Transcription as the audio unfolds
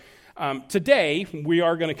Today, we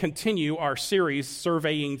are going to continue our series,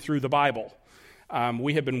 Surveying Through the Bible.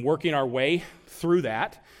 We have been working our way through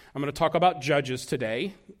that. I'm going to talk about Judges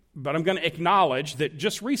today, but I'm going to acknowledge that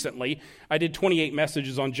just recently, I did 28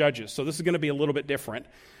 messages on Judges, so this is going to be a little bit different.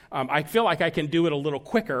 I feel like I can do it a little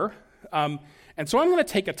quicker, and so I'm going to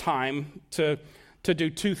take a time to do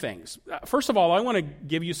two things. First of all, I want to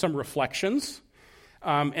give you some reflections,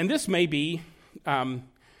 and this may be...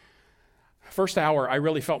 First hour, I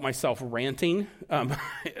really felt myself ranting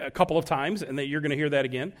a couple of times, and that you're going to hear that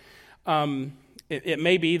again. It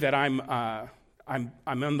may be that I'm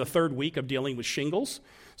on the third week of dealing with shingles,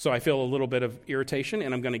 so I feel a little bit of irritation,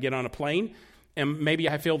 and I'm going to get on a plane, and maybe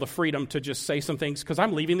I feel the freedom to just say some things because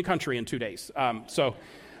I'm leaving the country in 2 days.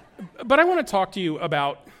 But I want to talk to you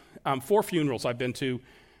about 4 funerals I've been to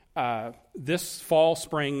this fall,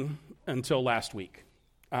 spring, until last week.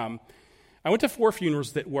 I went to 4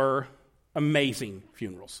 funerals that were amazing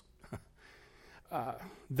funerals.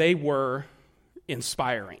 They were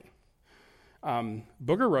inspiring.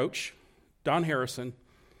 Booger Roach, Don Harrison,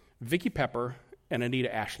 Vicki Pepper, and Anita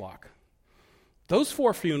Ashlock. Those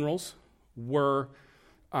 4 funerals were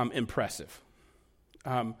impressive.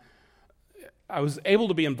 I was able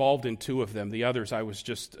to be involved in 2 of them. The others I was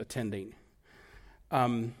just attending.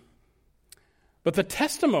 But the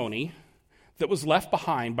testimony that was left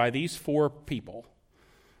behind by these 4 people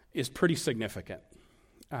is pretty significant.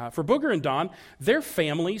 For Booger and Don, their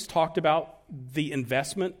families talked about the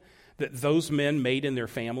investment that those men made in their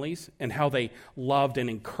families and how they loved and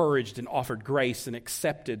encouraged and offered grace and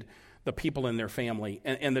accepted the people in their family.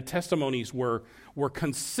 And the testimonies were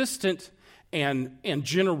consistent and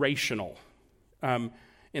generational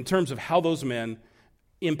in terms of how those men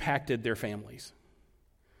impacted their families.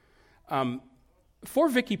 For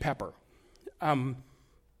Vicki Pepper,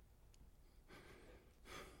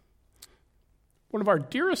 one of our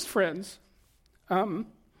dearest friends, a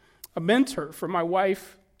mentor for my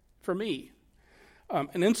wife, for me,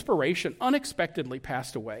 an inspiration, unexpectedly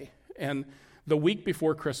passed away. And the week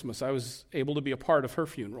before Christmas, I was able to be a part of her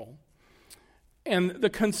funeral. And the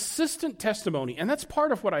consistent testimony, and that's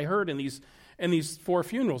part of what I heard in these 4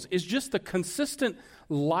 funerals, is just the consistent,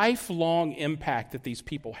 lifelong impact that these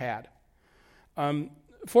people had.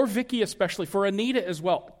 For Vicki especially, for Anita as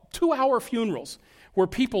well, 2-hour funerals where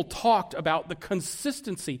people talked about the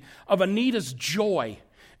consistency of Anita's joy.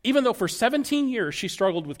 Even though for 17 years she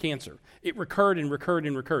struggled with cancer, it recurred and recurred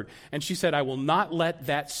and recurred. And she said, I will not let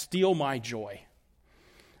that steal my joy.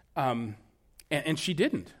 And she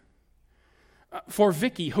didn't. For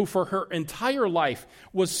Vicki, who for her entire life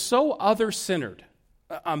was so other-centered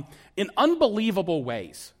in unbelievable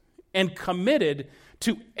ways and committed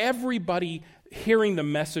to everybody hearing the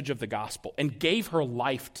message of the gospel and gave her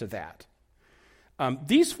life to that.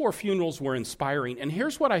 These 4 funerals were inspiring, and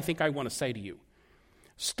here's what I think I want to say to you.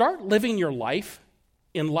 Start living your life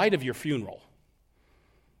in light of your funeral.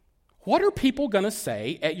 What are people going to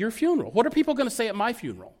say at your funeral? What are people going to say at my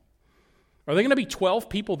funeral? Are there going to be 12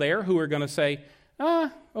 people there who are going to say,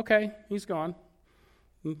 okay, he's gone.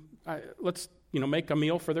 Let's make a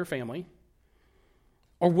meal for their family?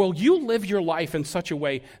 Or will you live your life in such a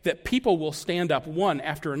way that people will stand up one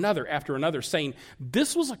after another, saying,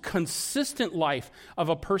 this was a consistent life of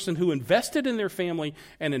a person who invested in their family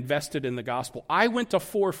and invested in the gospel. I went to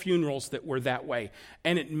 4 funerals that were that way,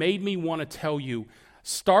 and it made me want to tell you,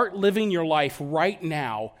 start living your life right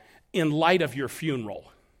now in light of your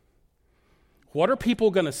funeral. What are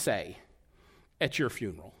people going to say at your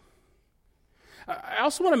funeral? I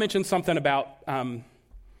also want to mention something about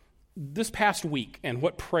this past week and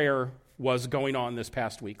what prayer was going on this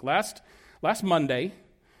past week. Last Monday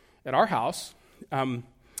at our house,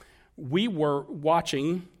 we were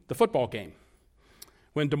watching the football game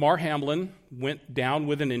when Damar Hamlin went down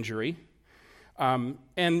with an injury.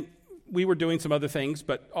 And we were doing some other things,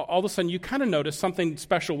 but all of a sudden you kind of noticed something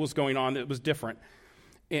special was going on that was different.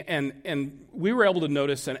 And we were able to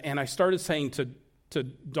notice, and I started saying to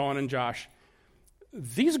Dawn and Josh,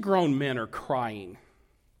 these grown men are crying.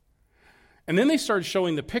 And then they started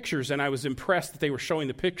showing the pictures, and I was impressed that they were showing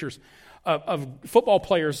the pictures of football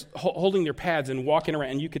players holding their pads and walking around,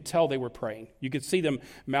 and you could tell they were praying. You could see them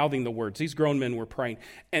mouthing the words. These grown men were praying.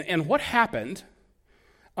 And what happened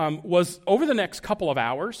was over the next couple of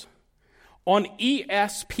hours, on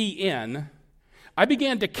ESPN, I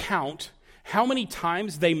began to count how many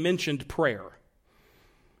times they mentioned prayer.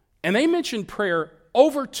 And they mentioned prayer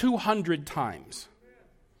over 200 times.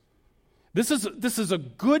 This is a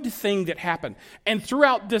good thing that happened. And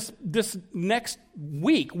throughout this next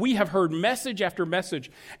week, we have heard message after message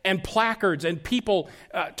and placards and people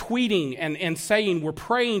tweeting and saying, we're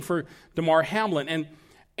praying for Damar Hamlin.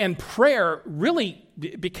 And prayer really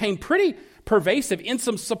became pretty pervasive in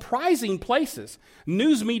some surprising places.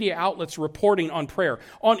 News media outlets reporting on prayer.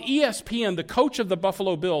 On ESPN, the coach of the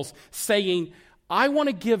Buffalo Bills saying, I want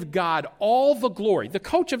to give God all the glory. The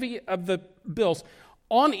coach of the Bills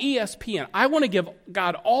on ESPN, I want to give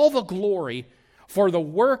God all the glory for the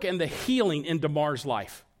work and the healing in Damar's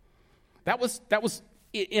life. That was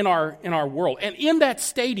in our world. And in that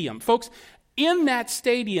stadium, folks, in that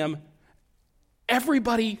stadium,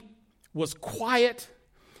 everybody was quiet,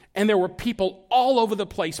 and there were people all over the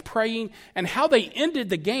place praying. And how they ended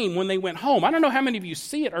the game when they went home, I don't know how many of you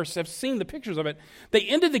see it or have seen the pictures of it. They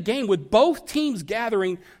ended the game with both teams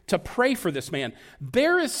gathering to pray for this man.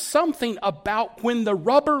 There is something about when the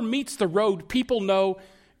rubber meets the road, people know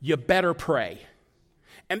you better pray.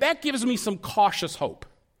 And that gives me some cautious hope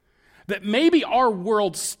that maybe our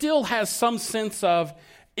world still has some sense of,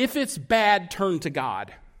 if it's bad, turn to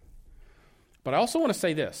God. But I also want to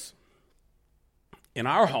say this. In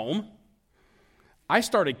our home, I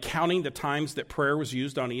started counting the times that prayer was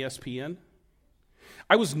used on ESPN.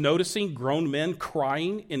 I was noticing grown men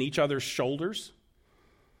crying in each other's shoulders,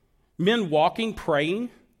 men walking, praying,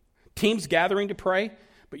 teams gathering to pray.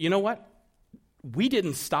 But you know what? We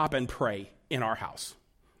didn't stop and pray in our house.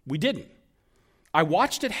 We didn't. I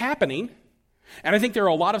watched it happening, and I think there are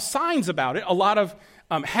a lot of signs about it, a lot of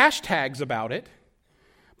hashtags about it.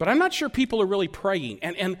 But I'm not sure people are really praying.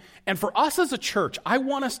 And for us as a church, I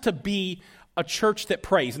want us to be a church that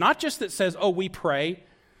prays, not just that says, oh, we pray.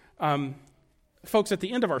 Folks, at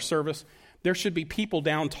the end of our service, there should be people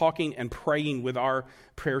down talking and praying with our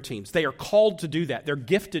prayer teams. They are called to do that. They're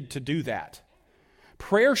gifted to do that.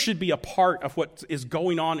 Prayer should be a part of what is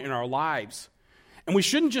going on in our lives. And we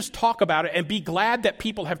shouldn't just talk about it and be glad that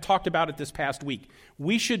people have talked about it this past week.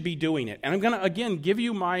 We should be doing it. And I'm going to, again, give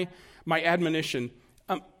you my admonition.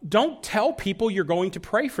 Don't tell people you're going to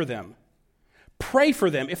pray for them. Pray for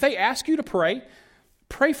them. If they ask you to pray,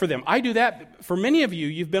 pray for them. I do that. For many of you,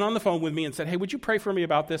 you've been on the phone with me and said, hey, would you pray for me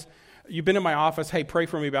about this? You've been in my office, hey, pray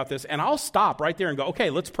for me about this. And I'll stop right there and go, okay,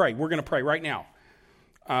 let's pray. We're going to pray right now.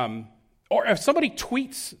 Or if somebody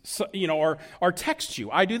tweets, or texts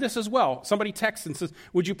you, I do this as well. Somebody texts and says,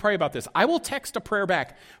 would you pray about this? I will text a prayer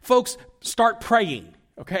back. Folks, start praying,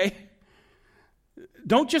 okay?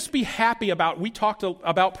 Don't just be happy we talked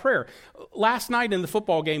about prayer. Last night in the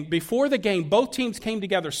football game, before the game, both teams came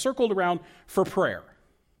together, circled around for prayer.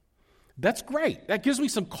 That's great. That gives me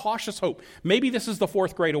some cautious hope. Maybe this is the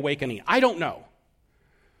fourth great awakening. I don't know.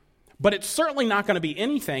 But it's certainly not going to be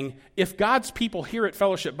anything if God's people here at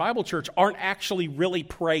Fellowship Bible Church aren't actually really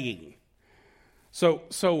praying.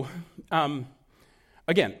 So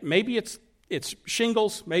again, maybe it's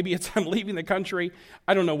shingles, maybe it's I'm leaving the country.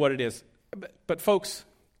 I don't know what it is. But folks,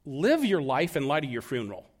 live your life in light of your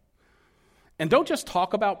funeral. And don't just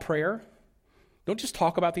talk about prayer. Don't just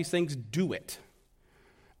talk about these things. Do it.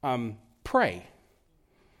 Pray.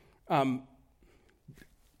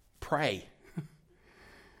 Pray.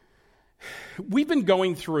 We've been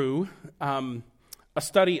going through a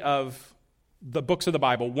study of the books of the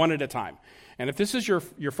Bible one at a time. And if this is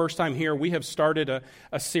your first time here, we have started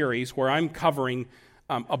a series where I'm covering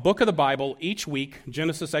a book of the Bible each week.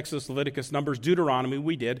 Genesis, Exodus, Leviticus, Numbers, Deuteronomy,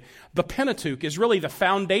 we did. The Pentateuch is really the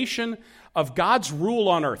foundation of God's rule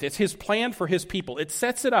on earth. It's his plan for his people. It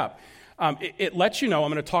sets it up. It lets you know,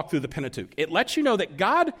 I'm going to talk through the Pentateuch. It lets you know that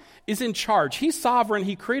God is in charge. He's sovereign.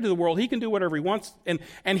 He created the world. He can do whatever he wants.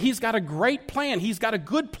 And he's got a great plan. He's got a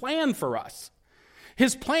good plan for us.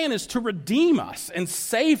 His plan is to redeem us and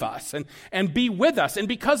save us and be with us. And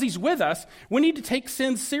because he's with us, we need to take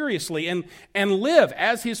sin seriously and live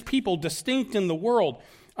as his people, distinct in the world,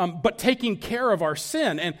 but taking care of our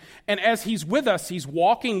sin. And as he's with us, he's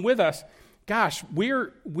walking with us. Gosh,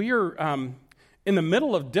 we're in the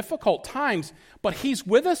middle of difficult times, but he's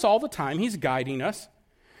with us all the time. He's guiding us.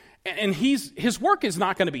 And his work is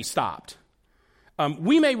not going to be stopped.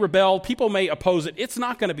 We may rebel. People may oppose it. It's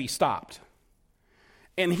not going to be stopped.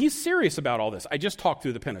 And he's serious about all this. I just talked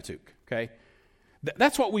through the Pentateuch, okay?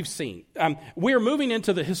 That's what we've seen. We're moving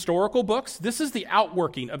into the historical books. This is the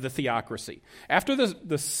outworking of the theocracy. After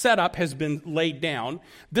the setup has been laid down,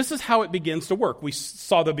 this is how it begins to work. We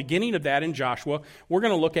saw the beginning of that in Joshua. We're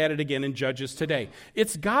going to look at it again in Judges today.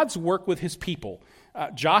 It's God's work with his people.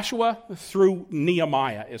 Joshua through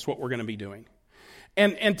Nehemiah is what we're going to be doing.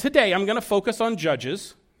 And today I'm going to focus on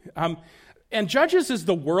Judges. And Judges is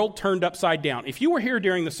the world turned upside down. If you were here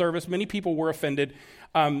during the service, many people were offended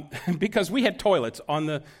because we had toilets on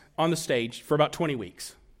the stage for about 20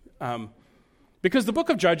 weeks. Because the book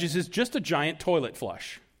of Judges is just a giant toilet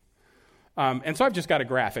flush. And so I've just got a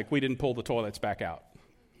graphic. We didn't pull the toilets back out.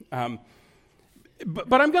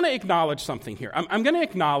 But I'm going to acknowledge something here. I'm going to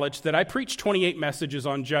acknowledge that I preach 28 messages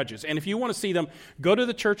on Judges. And if you want to see them, go to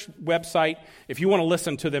the church website. If you want to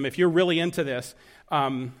listen to them, if you're really into this,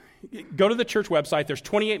 go to the church website. There's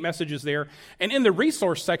 28 messages there. And in the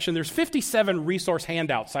resource section, there's 57 resource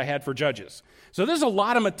handouts I had for Judges. So there's a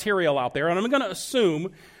lot of material out there. And I'm going to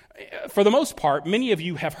assume, for the most part, many of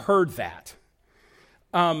you have heard that.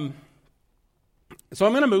 So I'm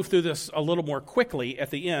going to move through this a little more quickly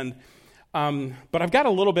at the end. But I've got a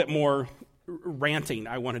little bit more ranting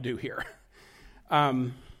I want to do here. I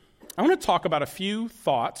want to talk about a few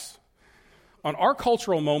thoughts on our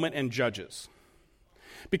cultural moment in Judges.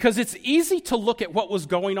 Because it's easy to look at what was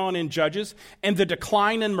going on in Judges and the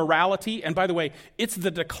decline in morality. And by the way, it's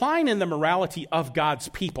the decline in the morality of God's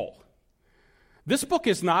people. This book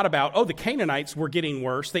is not about, the Canaanites were getting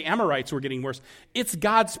worse, the Amorites were getting worse. It's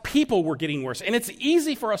God's people were getting worse. And it's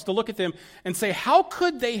easy for us to look at them and say, how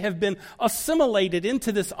could they have been assimilated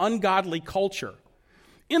into this ungodly culture?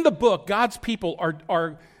 In the book, God's people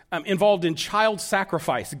are involved in child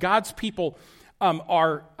sacrifice. God's people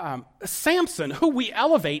are Samson, who we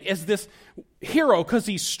elevate as this hero because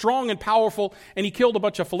he's strong and powerful and he killed a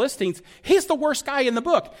bunch of Philistines. He's the worst guy in the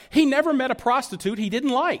book. He never met a prostitute he didn't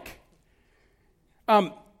like.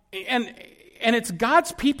 And it's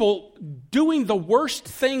God's people doing the worst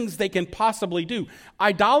things they can possibly do.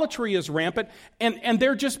 Idolatry is rampant, and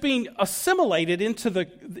they're just being assimilated into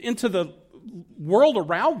the world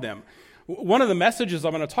around them. One of the messages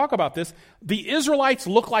I'm going to talk about this, the Israelites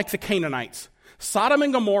look like the Canaanites. Sodom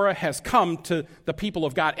and Gomorrah has come to the people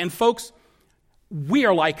of God. And folks, we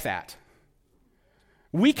are like that.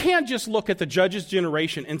 We can't just look at the Judges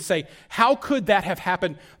generation and say, how could that have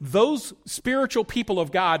happened? Those spiritual people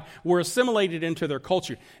of God were assimilated into their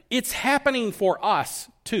culture. It's happening for us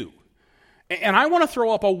too. And I want to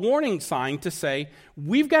throw up a warning sign to say,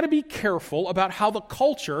 we've got to be careful about how the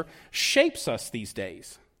culture shapes us these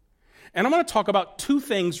days. And I'm going to talk about two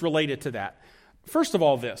things related to that. First of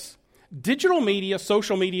all, this. Digital media,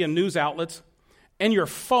 social media, news outlets, and your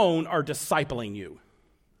phone are discipling you.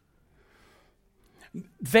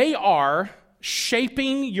 They are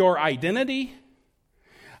shaping your identity.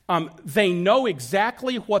 They know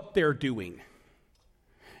exactly what they're doing.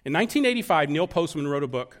 In 1985, Neil Postman wrote a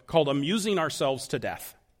book called Amusing Ourselves to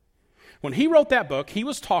Death. When he wrote that book, he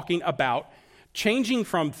was talking about changing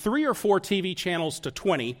from 3 or 4 TV channels to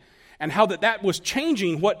 20, and how that was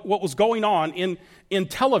changing what was going on in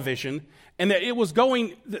television, and that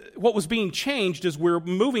what was being changed is we're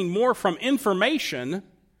moving more from information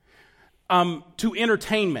to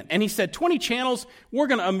entertainment. And he said, 20 channels, we're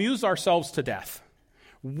going to amuse ourselves to death.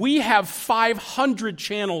 We have 500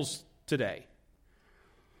 channels today.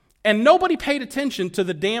 And nobody paid attention to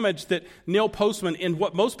the damage that Neil Postman, in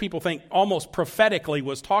what most people think almost prophetically,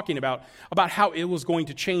 was talking about how it was going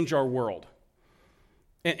to change our world.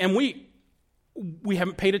 And we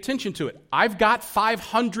haven't paid attention to it. I've got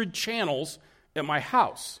 500 channels at my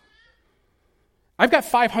house. I've got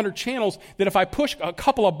 500 channels that if I push a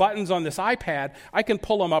couple of buttons on this iPad, I can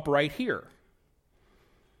pull them up right here.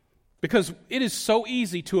 Because it is so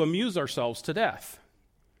easy to amuse ourselves to death.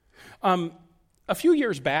 A few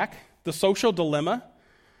years back, The Social Dilemma,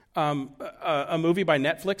 a movie by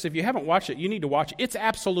Netflix, if you haven't watched it, you need to watch it. It's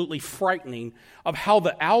absolutely frightening of how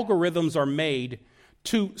the algorithms are made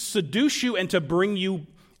to seduce you and to bring you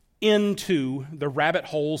into the rabbit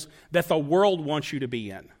holes that the world wants you to be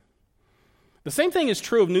in. The same thing is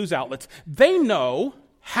true of news outlets. They know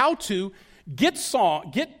how to get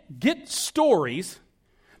stories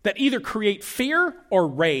that either create fear or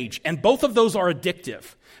rage, and both of those are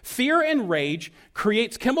addictive. Fear and rage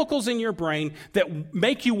creates chemicals in your brain that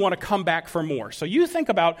make you want to come back for more. So you think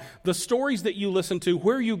about the stories that you listen to,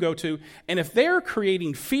 where you go to, and if they're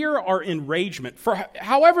creating fear or enragement, for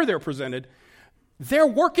however they're presented, they're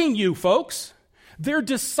working you, folks. They're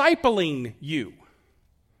discipling you.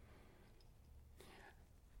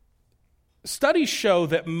 Studies show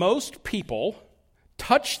that most people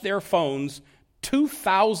touch their phones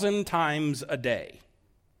 2,000 times a day.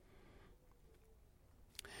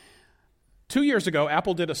 2 years ago,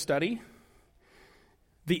 Apple did a study.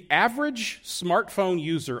 The average smartphone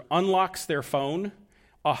user unlocks their phone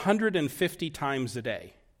 150 times a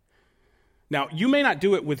day. Now, you may not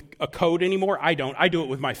do it with a code anymore. I don't. I do it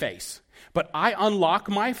with my face. But I unlock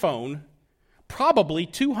my phone probably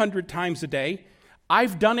 200 times a day.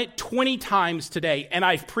 I've done it 20 times today, and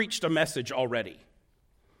I've preached a message already.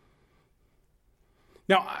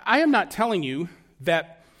 Now, I am not telling you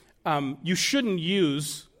that you shouldn't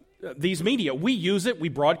use these media. We use it. We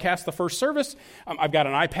broadcast the first service. I've got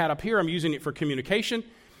an iPad up here. I'm using it for communication.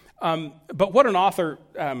 But what an author,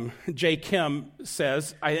 J. Kim,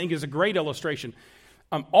 says, I think is a great illustration.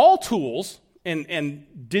 All tools, and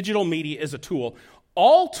digital media is a tool,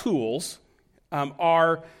 all tools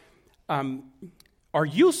are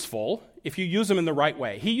useful if you use them in the right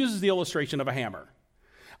way. He uses the illustration of a hammer.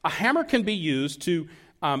 A hammer can be used to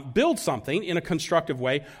build something in a constructive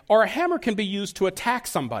way, or a hammer can be used to attack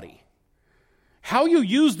somebody. How you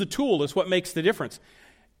use the tool is what makes the difference.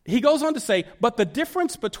 He goes on to say, but the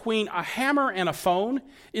difference between a hammer and a phone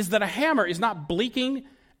is that a hammer is not blinking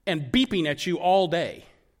and beeping at you all day.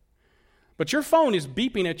 But your phone is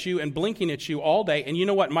beeping at you and blinking at you all day, and you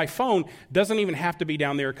know what? My phone doesn't even have to be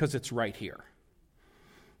down there because it's right here.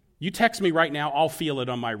 You text me right now, I'll feel it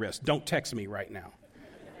on my wrist. Don't text me right now.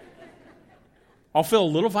 I'll feel a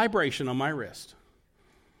little vibration on my wrist.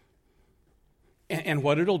 And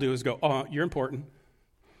what it'll do is go, oh, you're important.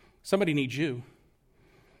 Somebody needs you.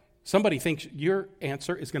 Somebody thinks your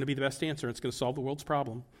answer is going to be the best answer. It's going to solve the world's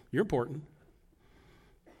problem. You're important.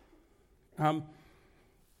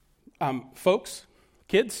 Folks,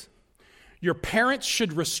 kids, your parents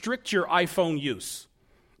should restrict your iPhone use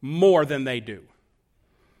more than they do.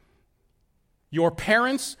 Your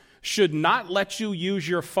parents should not let you use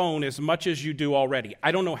your phone as much as you do already.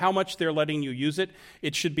 I don't know how much they're letting you use it.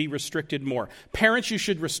 It should be restricted more. Parents, you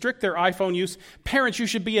should restrict their iPhone use. Parents, you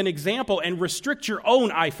should be an example and restrict your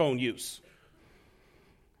own iPhone use.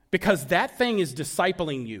 Because that thing is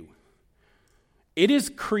discipling you. It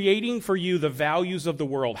is creating for you the values of the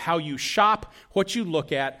world, how you shop, what you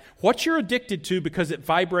look at, what you're addicted to because it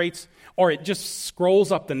vibrates, or it just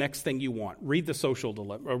scrolls up the next thing you want. Read The Social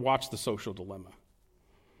Dilemma, or watch The Social Dilemma.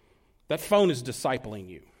 That phone is discipling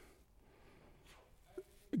you.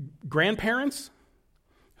 Grandparents,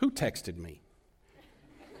 who texted me?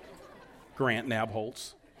 Grant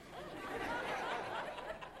Nabholz.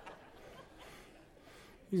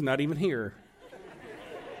 He's not even here.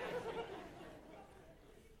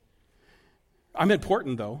 I'm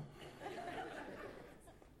important, though.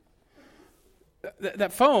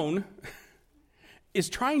 That phone is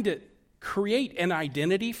trying to create an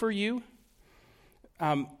identity for you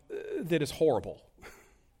that is horrible.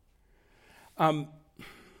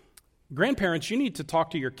 Grandparents, you need to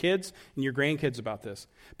talk to your kids and your grandkids about this.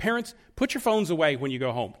 Parents, put your phones away when you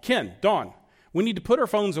go home. Ken, Dawn, we need to put our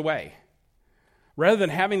phones away rather than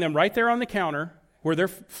having them right there on the counter where they're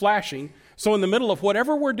flashing. So in the middle of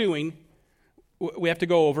whatever we're doing, we have to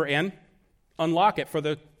go over and unlock it for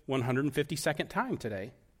the 152nd time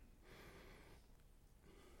today.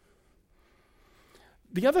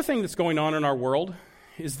 The other thing that's going on in our world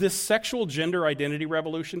is this sexual gender identity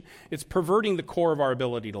revolution. It's perverting the core of our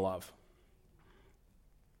ability to love.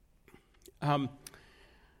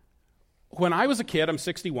 When I was a kid, I'm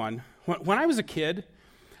 61, when I was a kid,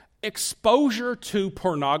 exposure to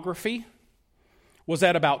pornography was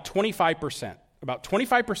at about 25%. About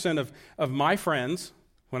 25% of my friends,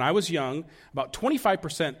 when I was young, about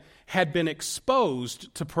 25% had been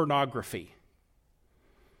exposed to pornography.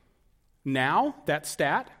 Now, that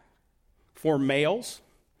stat for males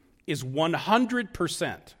is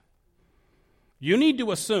 100%. You need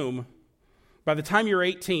to assume by the time you're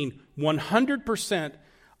 18, 100%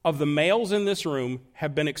 of the males in this room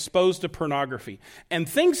have been exposed to pornography. And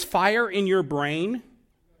things fire in your brain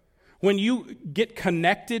when you get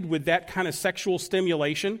connected with that kind of sexual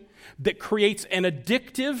stimulation that creates an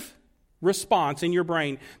addictive response in your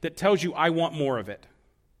brain that tells you, I want more of it.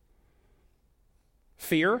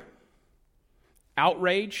 Fear,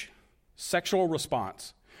 outrage, sexual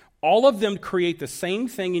response. All of them create the same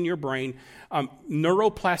thing in your brain.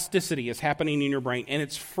 Neuroplasticity is happening in your brain, and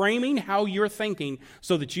it's framing how you're thinking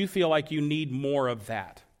so that you feel like you need more of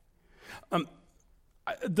that.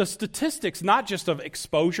 The statistics, not just of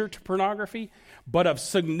exposure to pornography, but of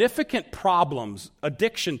significant problems,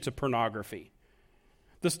 addiction to pornography.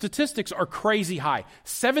 The statistics are crazy high.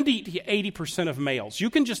 70 to 80% of males, you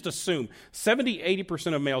can just assume 70,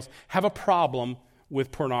 80% of males have a problem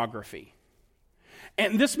with pornography.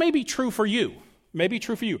 And this may be true for you. May be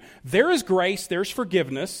true for you. There is grace, there's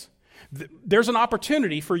forgiveness. There's an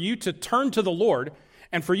opportunity for you to turn to the Lord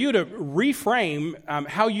and for you to reframe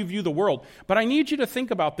how you view the world. But I need you to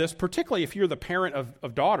think about this, particularly if you're the parent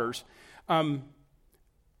of daughters.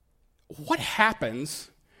 What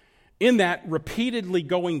happens in that repeatedly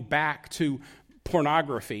going back to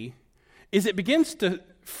pornography is it begins to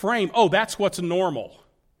frame, oh, that's what's normal.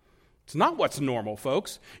 It's not what's normal,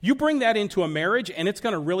 folks. You bring that into a marriage, and it's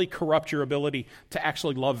going to really corrupt your ability to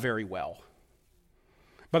actually love very well.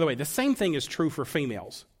 By the way, the same thing is true for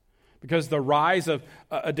females. because the rise of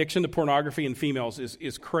addiction to pornography in females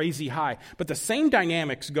is crazy high. But the same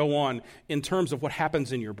dynamics go on in terms of what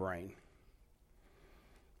happens in your brain.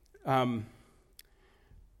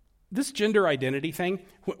 This gender identity thing,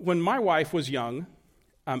 when my wife was young,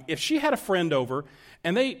 if she had a friend over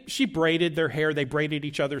and she braided their hair, they braided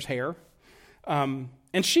each other's hair, and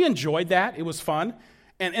she enjoyed that. It was fun.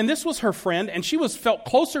 And this was her friend, and she felt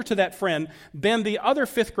closer to that friend than the other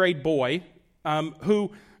fifth grade boy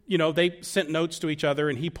who, they sent notes to each other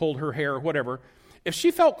and he pulled her hair or whatever. If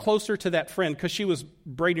she felt closer to that friend because she was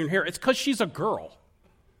braiding her hair, it's because she's a girl.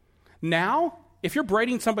 Now, if you're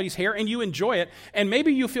braiding somebody's hair and you enjoy it, and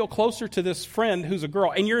maybe you feel closer to this friend who's a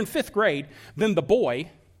girl, and you're in fifth grade than the boy,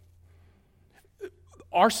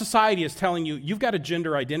 our society is telling you, you've got a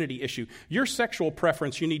gender identity issue. Your sexual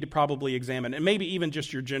preference you need to probably examine, and maybe even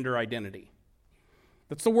just your gender identity.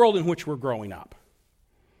 That's the world in which we're growing up.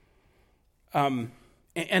 And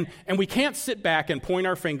we can't sit back and point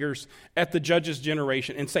our fingers at the Judges'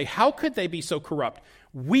 generation and say, how could they be so corrupt?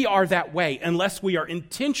 We are that way unless we are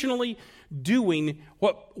intentionally doing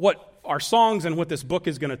what our songs and what this book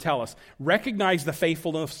is going to tell us. Recognize the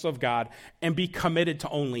faithfulness of God and be committed to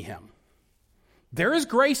only Him. There is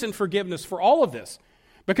grace and forgiveness for all of this.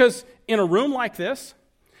 Because in a room like this,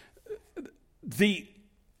 the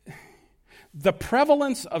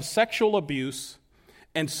prevalence of sexual abuse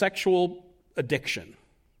and sexual addiction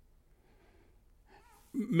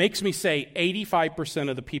makes me say 85%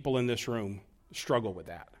 of the people in this room struggle with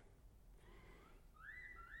that.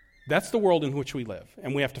 That's the world in which we live,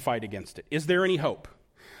 and we have to fight against it. Is there any hope?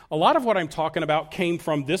 A lot of what I'm talking about came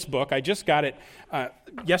from this book. I just got it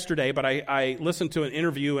yesterday, but I listened to an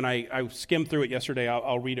interview, and I skimmed through it yesterday.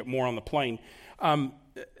 I'll read it more on the plane.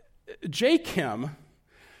 Jay Kim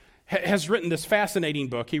has written this fascinating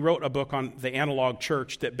book. He wrote a book on the analog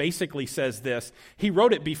church that basically says this. He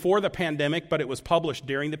wrote it before the pandemic, but it was published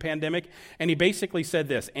during the pandemic, and he basically said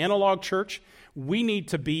this: analog church, we need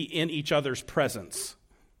to be in each other's presence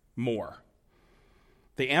more.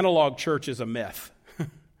 The analog church is a myth.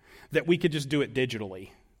 That we could just do it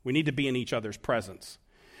digitally. We need to be in each other's presence.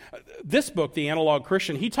 This book, The Analog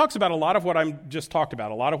Christian, he talks about a lot of what I just talked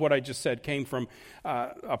about. A lot of what I just said came from,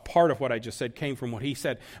 a part of what I just said came from what he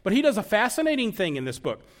said. But he does a fascinating thing in this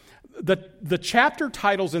book. The chapter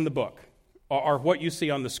titles in the book are what you see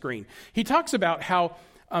on the screen. He talks about how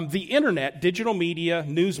the internet, digital media,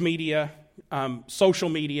 news media, social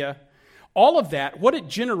media, all of that, what it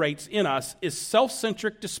generates in us is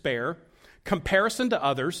self-centric despair, comparison to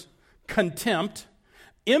others, contempt,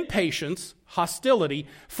 impatience, hostility,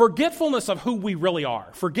 forgetfulness of who we really are,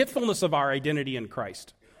 forgetfulness of our identity in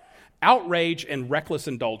Christ, outrage, and reckless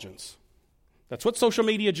indulgence. That's what social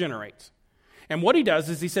media generates. And what he does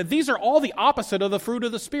is he said, these are all the opposite of the fruit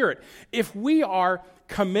of the Spirit. If we are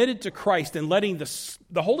committed to Christ and letting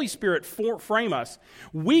the Holy Spirit frame us,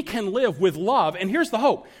 we can live with love. And here's the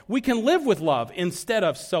hope. We can live with love instead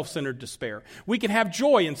of self-centered despair. We can have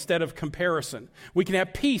joy instead of comparison. We can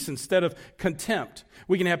have peace instead of contempt.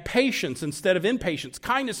 We can have patience instead of impatience,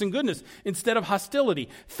 kindness and goodness instead of hostility,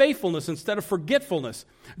 faithfulness instead of forgetfulness,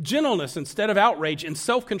 gentleness instead of outrage, and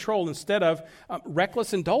self-control instead of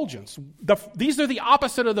reckless indulgence. These are the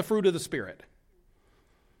opposite of the fruit of the Spirit.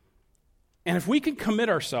 And if we can commit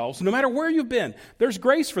ourselves, no matter where you've been, there's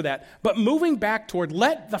grace for that. But moving back toward,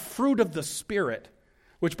 let the fruit of the Spirit,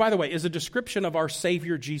 which, by the way, is a description of our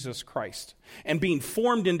Savior Jesus Christ, and being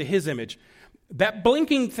formed into His image, that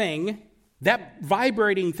blinking thing, that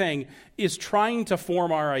vibrating thing, is trying to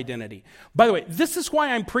form our identity. By the way, this is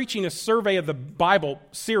why I'm preaching a Survey of the Bible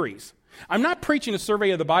series. I'm not preaching a survey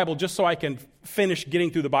of the Bible just so I can finish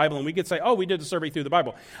getting through the Bible and we could say, oh, we did a survey through the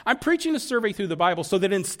Bible. I'm preaching a survey through the Bible so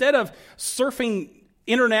that instead of surfing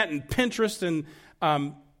internet and Pinterest and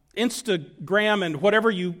Instagram and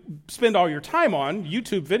whatever you spend all your time on,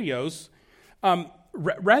 YouTube videos,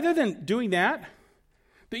 rather than doing that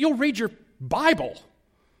you'll read your Bible.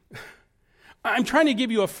 I'm trying to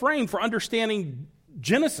give you a frame for understanding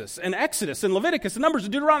Genesis and Exodus and Leviticus and Numbers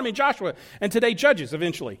and Deuteronomy and Joshua and today Judges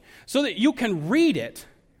eventually, so that you can read it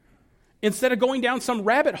instead of going down some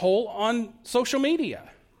rabbit hole on social media.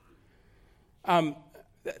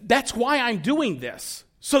 That's why I'm doing this,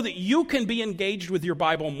 so that you can be engaged with your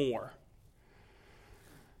Bible more.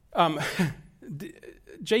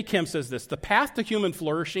 J. Kim says this: the path to human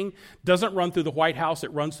flourishing doesn't run through the White House,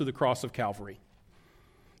 it runs through the cross of Calvary.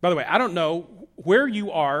 By the way, I don't know where you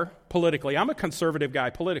are politically. I'm a conservative guy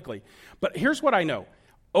politically. But here's what I know.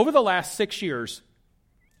 Over the last 6 years,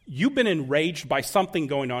 you've been enraged by something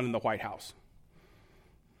going on in the White House.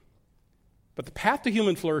 But the path to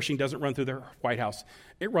human flourishing doesn't run through the White House.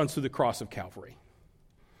 It runs through the cross of Calvary.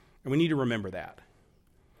 And we need to remember that.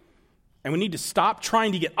 And we need to stop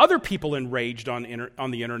trying to get other people enraged on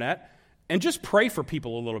the internet and just pray for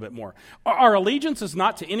people a little bit more. Our allegiance is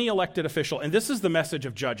not to any elected official, and this is the message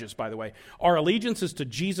of Judges, by the way. Our allegiance is to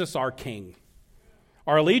Jesus, our King.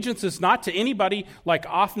 Our allegiance is not to anybody like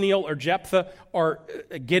Othniel or Jephthah or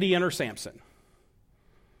Gideon or Samson.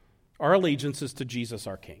 Our allegiance is to Jesus,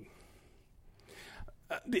 our King.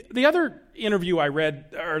 The other interview I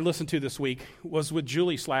read or listened to this week was with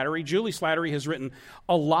Julie Slattery. Julie Slattery has written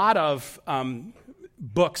a lot of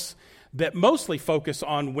books that mostly focus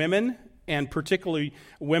on women and particularly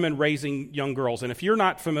women raising young girls. And if you're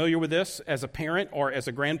not familiar with this as a parent or as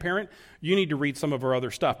a grandparent, you need to read some of her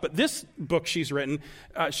other stuff. But this book she's written,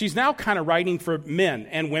 she's now kind of writing for men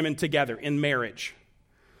and women together in marriage.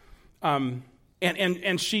 And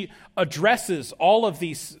she addresses all of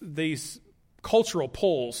these cultural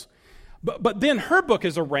pulls. But then her book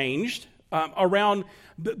is arranged around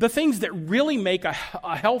the things that really make a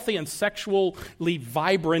healthy and sexually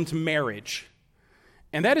vibrant marriage.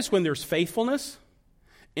 And that is when there's faithfulness,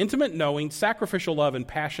 intimate knowing, sacrificial love, and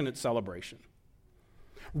passionate celebration.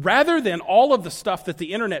 Rather than all of the stuff that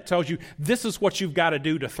the internet tells you, this is what you've got to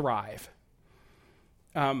do to thrive.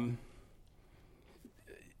 All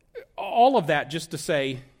of that just to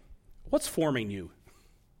say, what's forming you?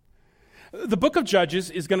 The book of Judges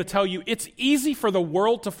is going to tell you it's easy for the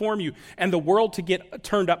world to form you and the world to get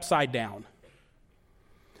turned upside down.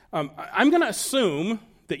 I'm going to assume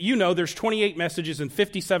that you know there's 28 messages and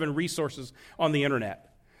 57 resources on the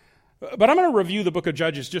internet. But I'm going to review the book of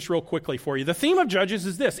Judges just real quickly for you. The theme of Judges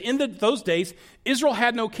is this. In those days, Israel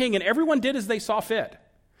had no king, and everyone did as they saw fit.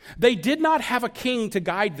 They did not have a king to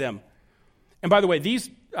guide them. And by the way, these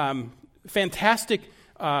fantastic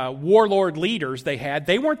warlord leaders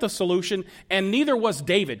they weren't the solution, and neither was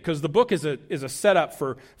David, because the book is a setup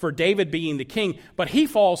for David being the king, but he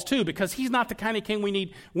falls too, because he's not the kind of king we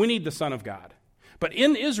need. We need the Son of God. But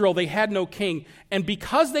in Israel, they had no king, and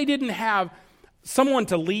because they didn't have someone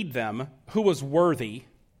to lead them who was worthy,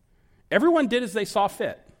 everyone did as they saw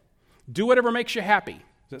fit. Do whatever makes you happy.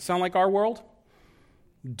 Does that sound like our world?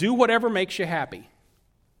 Do whatever makes you happy.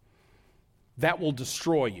 That will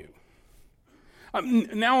destroy you.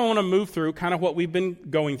 Now I want to move through kind of what we've been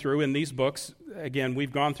going through in these books. Again,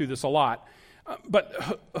 we've gone through this a lot.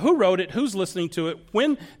 But who wrote it? Who's listening to it?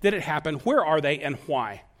 When did it happen? Where are they? And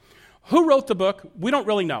why? Who wrote the book? We don't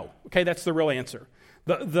really know. Okay, that's the real answer.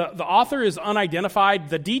 The author is unidentified.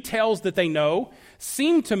 The details that they know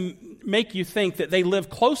seem to make you think that they live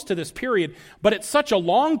close to this period, but it's such a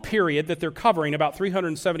long period that they're covering, about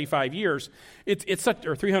 375 years. It's such,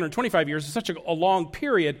 or 325 years. It's such a long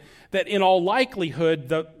period that in all likelihood,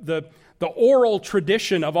 the oral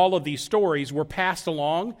tradition of all of these stories were passed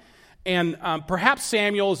along. And perhaps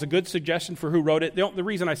Samuel is a good suggestion for who wrote it. The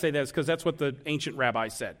reason I say that is because that's what the ancient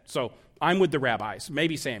rabbis said. So I'm with the rabbis,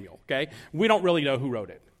 maybe Samuel, okay? We don't really know who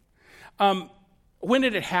wrote it. When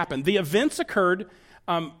did it happen? The events occurred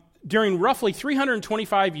during roughly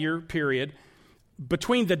 325-year period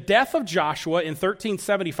between the death of Joshua in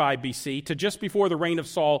 1375 BC to just before the reign of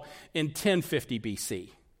Saul in 1050 BC.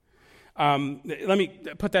 Let me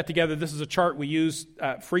put that together. This is a chart we use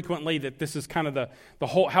frequently, that this is kind of the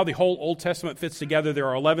whole, how the whole Old Testament fits together. There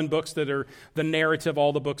are 11 books that are the narrative.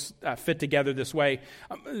 All the books fit together this way.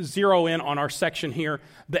 Zero in on our section here.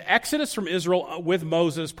 The Exodus from Israel with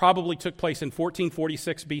Moses probably took place in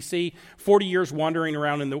 1446 BC, 40 years wandering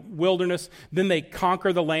around in the wilderness. Then they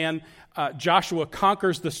conquer the land. Joshua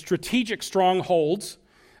conquers the strategic strongholds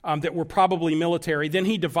that were probably military. Then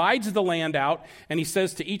he divides the land out, and he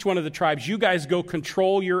says to each one of the tribes, you guys go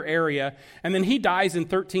control your area. And then he dies in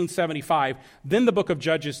 1375. Then the book of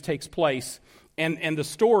Judges takes place, and the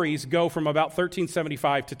stories go from about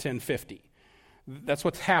 1375 to 1050. That's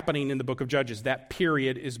what's happening in the book of Judges. That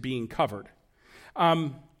period is being covered.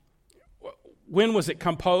 When was it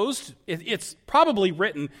composed? It's probably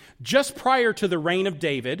written just prior to the reign of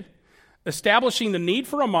David, establishing the need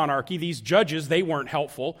for a monarchy. These judges, they weren't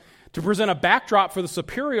helpful, to present a backdrop for the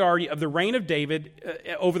superiority of the reign of David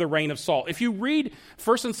over the reign of Saul. If you read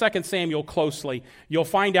 1 and 2 Samuel closely, you'll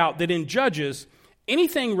find out that in Judges,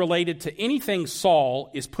 anything related to anything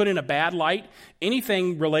Saul is put in a bad light.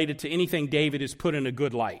 Anything related to anything David is put in a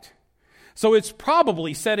good light. So it's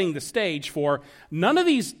probably setting the stage for none of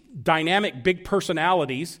these dynamic big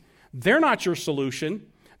personalities. They're not your solution.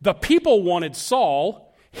 The people wanted Saul.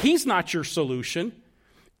 He's not your solution.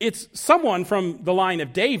 It's someone from the line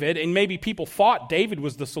of David, and maybe people thought David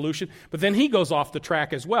was the solution, but then he goes off the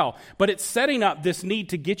track as well. But it's setting up this need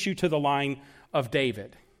to get you to the line of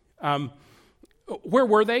David. where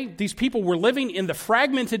were they? These people were living in the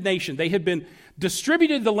fragmented nation. They had been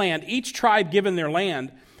distributed the land, each tribe given their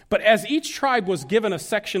land. But as each tribe was given a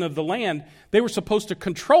section of the land, they were supposed to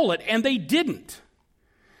control it, and they didn't.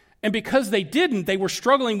 And because they didn't, they were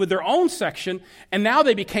struggling with their own section, and now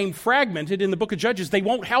they became fragmented. In the book of Judges, they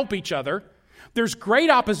won't help each other. There's great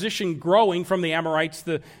opposition growing from the Amorites,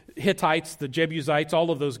 the Hittites, the Jebusites,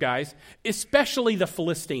 all of those guys, especially the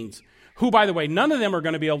Philistines, who, by the way, none of them are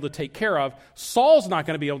going to be able to take care of. Saul's not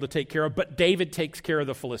going to be able to take care of, but David takes care of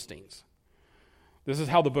the Philistines. This is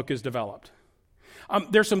how the book is developed.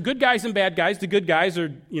 There's some good guys and bad guys. The good guys are,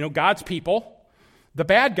 God's people. The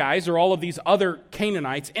bad guys are all of these other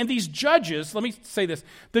Canaanites. And these judges, let me say this,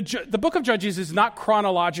 the book of Judges is not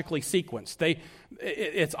chronologically sequenced.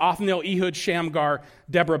 It's Othniel, Ehud, Shamgar,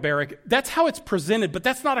 Deborah, Barak. That's how it's presented, but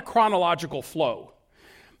that's not a chronological flow.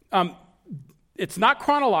 It's not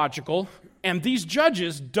chronological, and these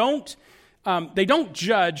judges don't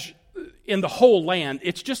judge in the whole land.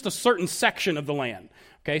 It's just a certain section of the land.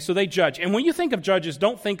 Okay, so they judge. And when you think of judges,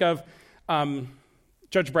 don't think of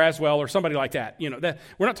Judge Braswell or somebody like that.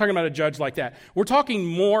 We're not talking about a judge like that. We're talking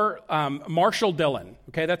more Marshall Dillon.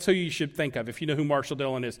 Okay, that's who you should think of if you know who Marshall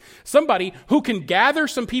Dillon is. Somebody who can gather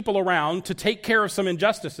some people around to take care of some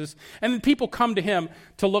injustices, and then people come to him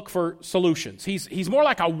to look for solutions. He's more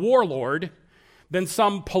like a warlord than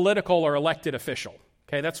some political or elected official.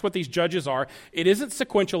 Okay, that's what these judges are. It isn't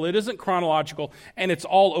sequential, it isn't chronological, and it's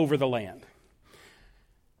all over the land.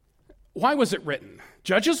 Why was it written?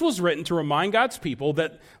 Judges was written to remind God's people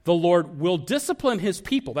that the Lord will discipline his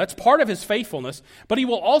people. That's part of his faithfulness, but he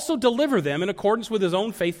will also deliver them in accordance with his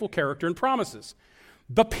own faithful character and promises.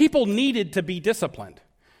 The people needed to be disciplined.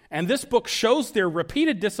 And this book shows their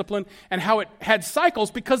repeated discipline and how it had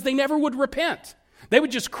cycles because they never would repent. They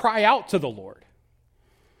would just cry out to the Lord.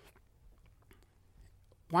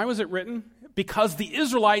 Why was it written? Because the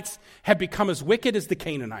Israelites had become as wicked as the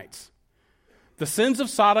Canaanites. The sins of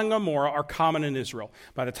Sodom and Gomorrah are common in Israel.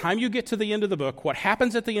 By the time you get to the end of the book, what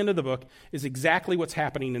happens at the end of the book is exactly what's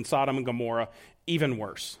happening in Sodom and Gomorrah, even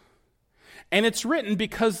worse. And it's written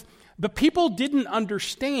because the people didn't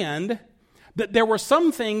understand that there were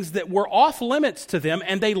some things that were off limits to them,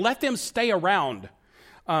 and they let them stay around.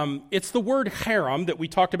 It's the word harem that we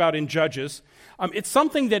talked about in Judges. It's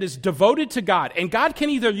something that is devoted to God, and God can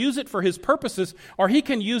either use it for his purposes or he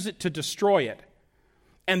can use it to destroy it.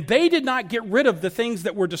 And they did not get rid of the things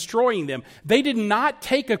that were destroying them. They did not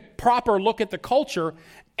take a proper look at the culture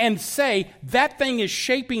and say, that thing is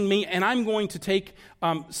shaping me and I'm going to take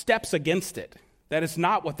steps against it. That is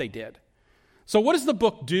not what they did. So what does the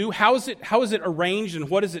book do? How is it arranged, and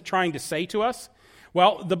what is it trying to say to us?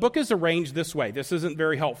 Well, the book is arranged this way. This isn't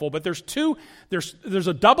very helpful, but there's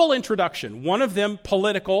a double introduction. One of them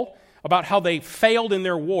political, about how they failed in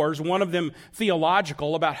their wars. One of them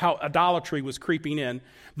theological, about how idolatry was creeping in.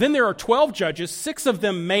 Then there are 12 judges, 6 of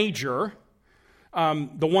them major,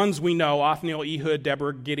 the ones we know, Othniel, Ehud,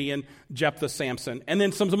 Deborah, Gideon, Jephthah, Samson, and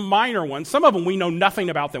then some minor ones. Some of them we know nothing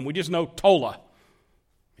about them. We just know Tola.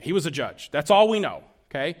 He was a judge. That's all we know,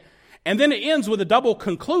 okay? And then it ends with a double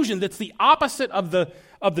conclusion that's the opposite of the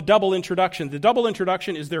double introduction. The double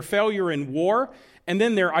introduction is their failure in war, and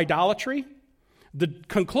then their idolatry. The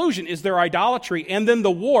conclusion is their idolatry, and then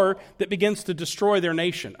the war that begins to destroy their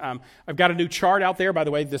nation. I've got a new chart out there. By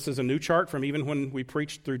the way, this is a new chart from even when we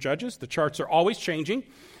preached through Judges. The charts are always changing.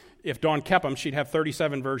 If Dawn kept them, she'd have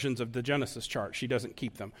 37 versions of the Genesis chart. She doesn't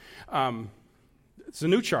keep them. It's a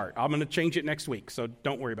new chart. I'm going to change it next week, so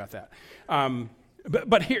don't worry about that.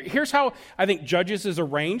 But here's how I think Judges is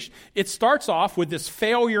arranged. It starts off with this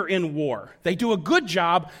failure in war. They do a good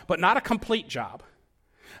job, but not a complete job.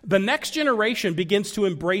 The next generation begins to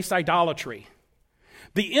embrace idolatry.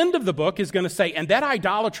 The end of the book is going to say, and that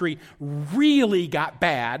idolatry really got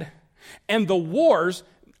bad, and the wars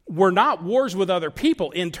were not wars with other people.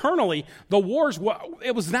 Internally,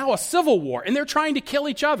 it was now a civil war, and they're trying to kill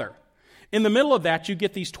each other. In the middle of that, you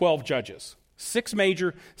get these 12 judges, 6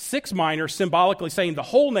 major, 6 minor, symbolically saying the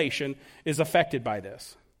whole nation is affected by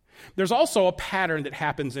this. There's also a pattern that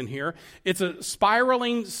happens in here. It's a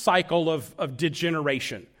spiraling cycle of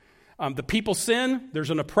degeneration. The people sin. There's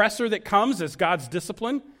an oppressor that comes as God's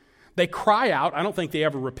discipline. They cry out. I don't think they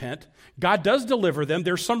ever repent. God does deliver them.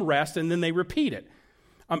 There's some rest, and then they repeat it.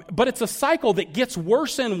 But it's a cycle that gets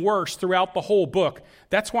worse and worse throughout the whole book.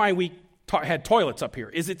 That's why we had toilets up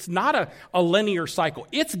here. It's not a linear cycle.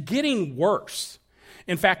 It's getting worse.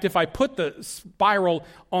 In fact, if I put the spiral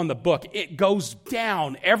on the book, it goes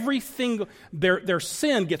down. Everything, their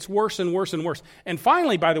sin gets worse and worse and worse. And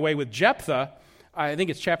finally, by the way, with Jephthah, I think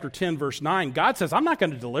it's chapter 10, verse 9, God says, I'm not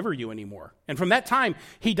going to deliver you anymore. And from that time,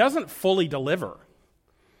 he doesn't fully deliver.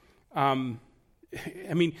 The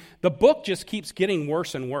book just keeps getting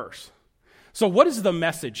worse and worse. So what is the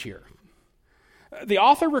message here? The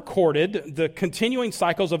author recorded the continuing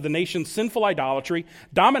cycles of the nation's sinful idolatry,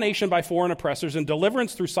 domination by foreign oppressors, and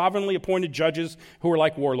deliverance through sovereignly appointed judges who were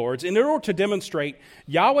like warlords in order to demonstrate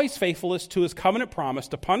Yahweh's faithfulness to his covenant promise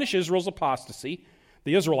to punish Israel's apostasy.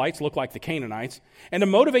 The Israelites look like the Canaanites, and to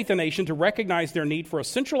motivate the nation to recognize their need for a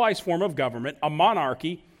centralized form of government, a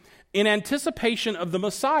monarchy, in anticipation of the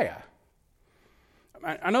Messiah.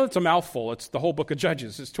 I know it's a mouthful. It's the whole book of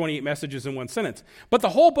Judges. It's 28 messages in one sentence. But the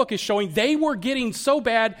whole book is showing they were getting so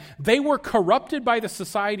bad, they were corrupted by the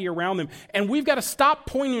society around them, and we've got to stop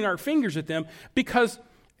pointing our fingers at them because,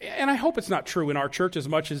 and I hope it's not true in our church as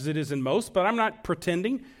much as it is in most, but I'm not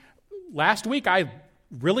pretending. Last week I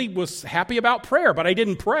really was happy about prayer, but I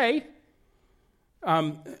didn't pray.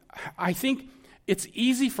 I think it's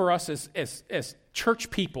easy for us as church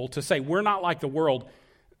people to say we're not like the world,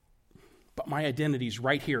 but my identity is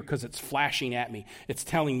right here because it's flashing at me. It's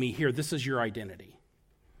telling me here, this is your identity.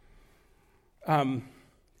 And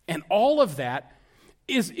all of that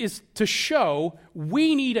is to show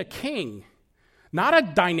we need a king, not a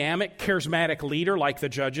dynamic, charismatic leader like the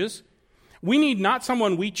judges. We need not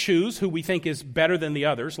someone we choose who we think is better than the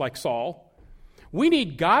others, like Saul. We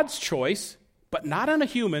need God's choice, but not in a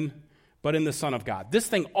human, but in the Son of God. This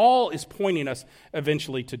thing all is pointing us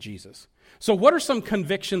eventually to Jesus. So what are some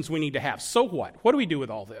convictions we need to have? So what? What do we do with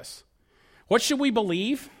all this? What should we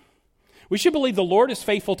believe? We should believe the Lord is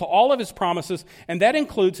faithful to all of his promises, and that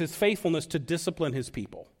includes his faithfulness to discipline his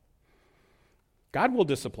people. God will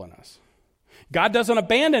discipline us. God doesn't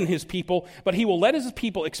abandon his people, but he will let his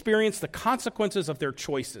people experience the consequences of their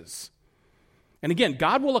choices. And again,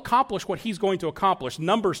 God will accomplish what he's going to accomplish.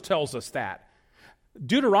 Numbers tells us that.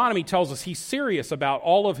 Deuteronomy tells us he's serious about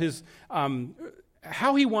all of his,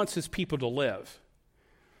 how he wants his people to live.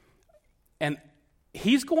 And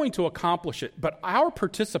he's going to accomplish it, but our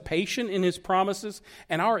participation in his promises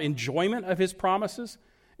and our enjoyment of his promises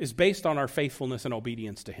is based on our faithfulness and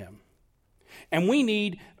obedience to him. And we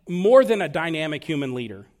need more than a dynamic human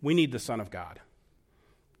leader. We need the Son of God.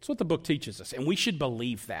 That's what the book teaches us, and we should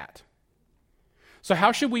believe that. So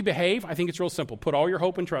how should we behave? I think it's real simple. Put all your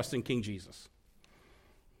hope and trust in King Jesus.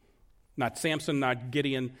 Not Samson, not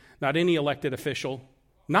Gideon, not any elected official,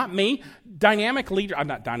 not me. Dynamic leaders,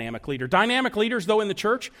 though, in the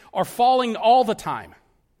church are falling all the time.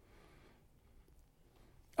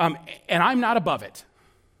 And I'm not above it.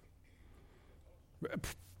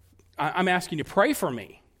 I'm asking you, pray for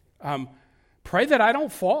me. Pray that I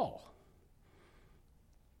don't fall.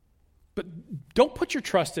 But don't put your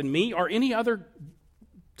trust in me or any other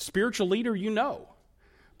spiritual leader you know.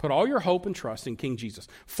 Put all your hope and trust in King Jesus.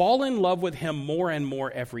 Fall in love with him more and more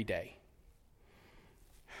every day.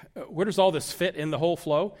 Where does all this fit in the whole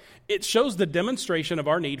flow? It shows the demonstration of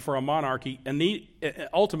our need for a monarchy, and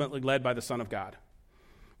ultimately led by the Son of God.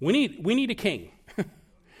 We need a king.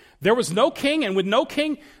 There was no king, and with no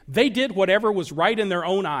king, they did whatever was right in their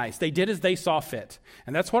own eyes. They did as they saw fit.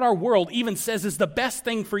 And that's what our world even says is the best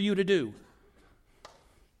thing for you to do.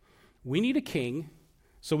 We need a king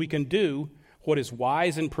so we can do what is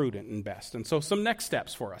wise and prudent and best. And so some next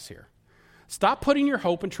steps for us here. Stop putting your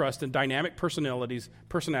hope and trust in dynamic personalities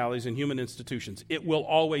and human institutions. It will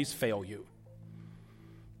always fail you.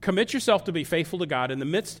 Commit yourself to be faithful to God in the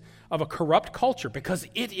midst of a corrupt culture because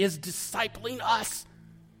it is discipling us.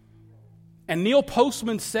 And Neil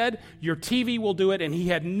Postman said, your TV will do it, and he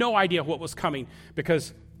had no idea what was coming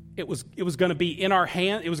because it was going to be in our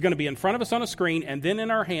hand, it was going to be in front of us on a screen, and then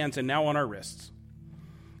in our hands, and now on our wrists.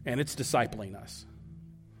 And it's discipling us.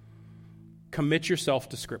 Commit yourself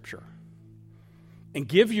to Scripture. And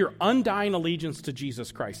give your undying allegiance to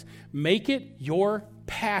Jesus Christ. Make it your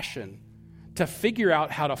passion to figure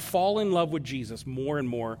out how to fall in love with Jesus more and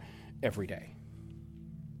more every day.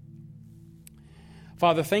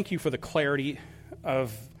 Father, thank you for the clarity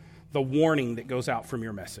of the warning that goes out from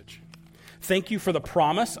your message. Thank you for the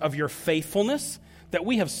promise of your faithfulness that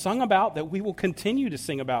we have sung about, that we will continue to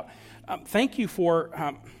sing about. Thank you for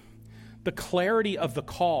the clarity of the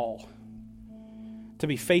call to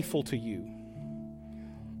be faithful to you.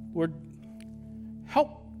 Lord,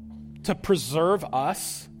 help to preserve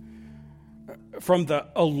us from the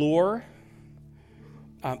allure,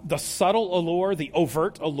 the subtle allure, the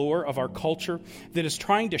overt allure of our culture that is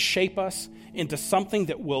trying to shape us into something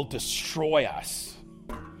that will destroy us.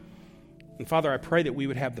 And Father, I pray that we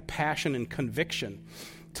would have the passion and conviction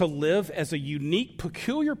to live as a unique,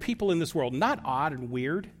 peculiar people in this world, not odd and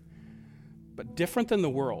weird, but different than the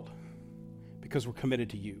world, because we're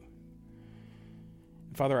committed to you.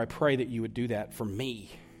 Father, I pray that you would do that for me,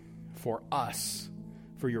 for us,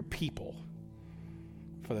 for your people,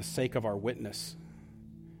 for the sake of our witness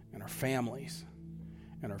and our families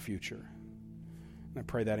and our future. And I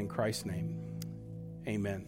pray that in Christ's name. Amen.